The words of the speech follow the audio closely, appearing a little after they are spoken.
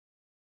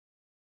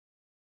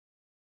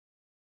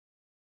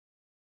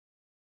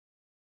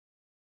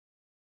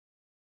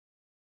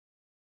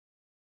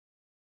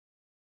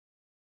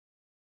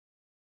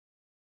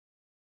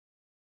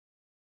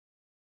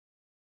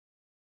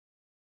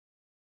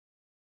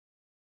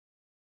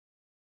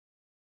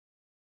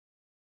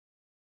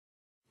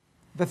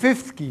The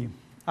fifth key.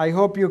 I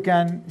hope you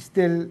can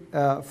still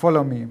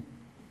follow me.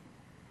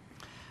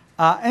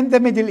 In the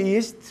Middle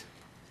East,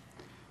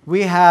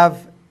 we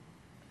have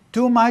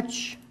too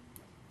much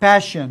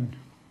passion.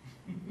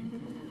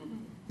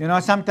 You know,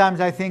 sometimes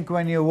I think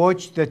when you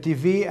watch the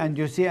TV and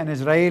you see an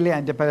Israeli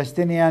and a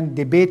Palestinian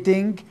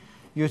debating,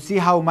 you see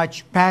how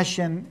much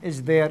passion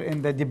is there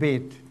in the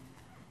debate.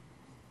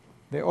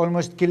 They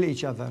almost kill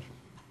each other.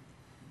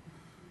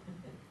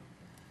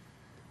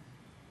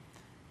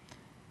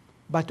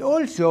 But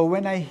also,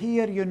 when I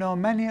hear, you know,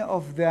 many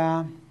of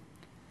the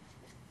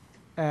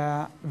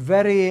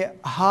very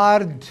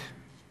hard,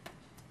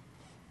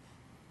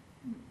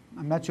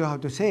 I'm not sure how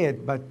to say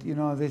it, but, you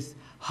know, this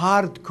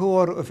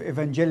hardcore of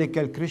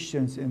evangelical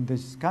Christians in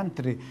this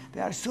country,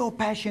 they are so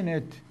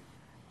passionate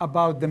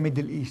about the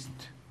Middle East,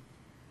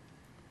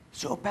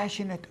 so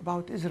passionate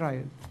about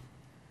Israel.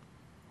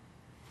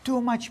 Too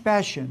much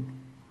passion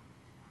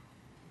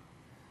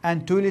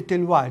and too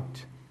little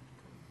what?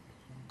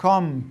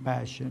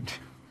 Compassion.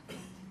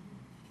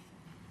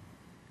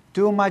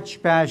 Too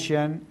much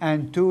passion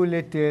and too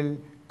little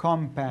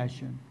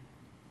compassion.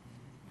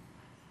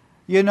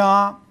 You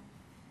know,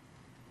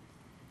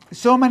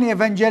 so many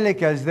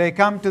evangelicals, they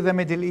come to the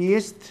Middle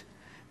East,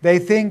 they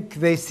think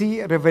they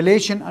see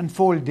revelation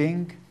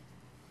unfolding,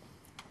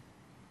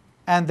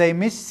 and they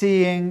miss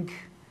seeing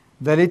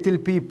the little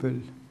people.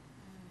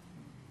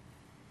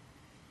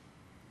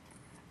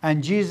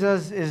 And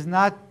Jesus is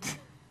not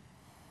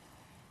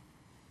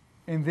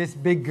in this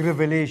big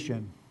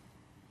revelation.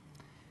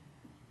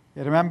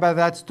 You remember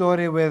that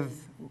story with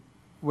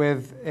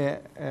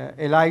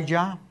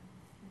Elijah?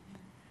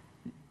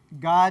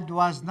 God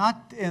was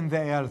not in the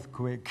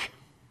earthquake.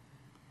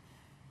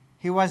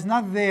 He was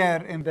not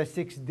there in the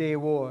 6-day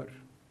war.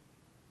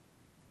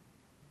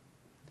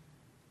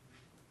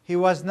 He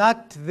was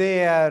not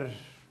there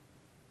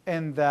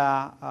in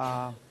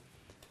the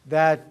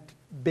that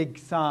big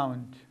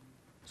sound.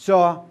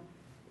 So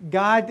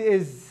God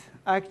is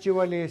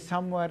actually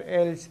somewhere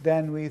else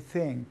than we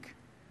think.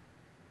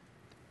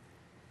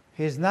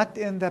 He's not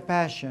in the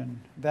passion,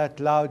 that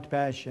loud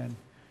passion,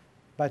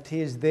 but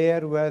he is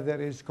there where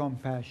there is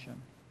compassion.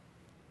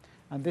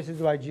 And this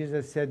is why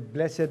Jesus said,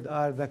 "Blessed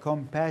are the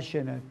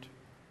compassionate,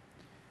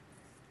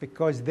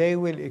 because they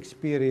will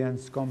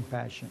experience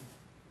compassion."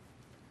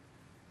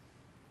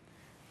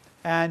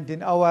 And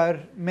in our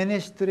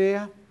ministry,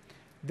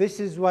 this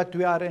is what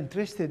we are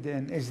interested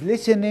in, is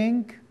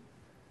listening,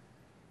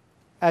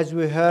 as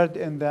we heard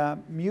in the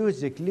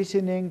music,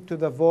 listening to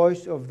the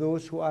voice of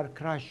those who are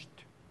crushed.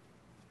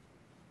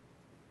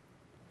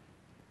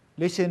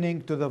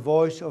 Listening to the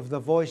voice of the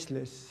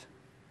voiceless.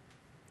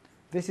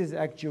 This is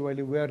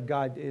actually where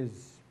God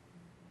is,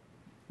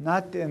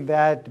 not in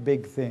that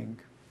big thing.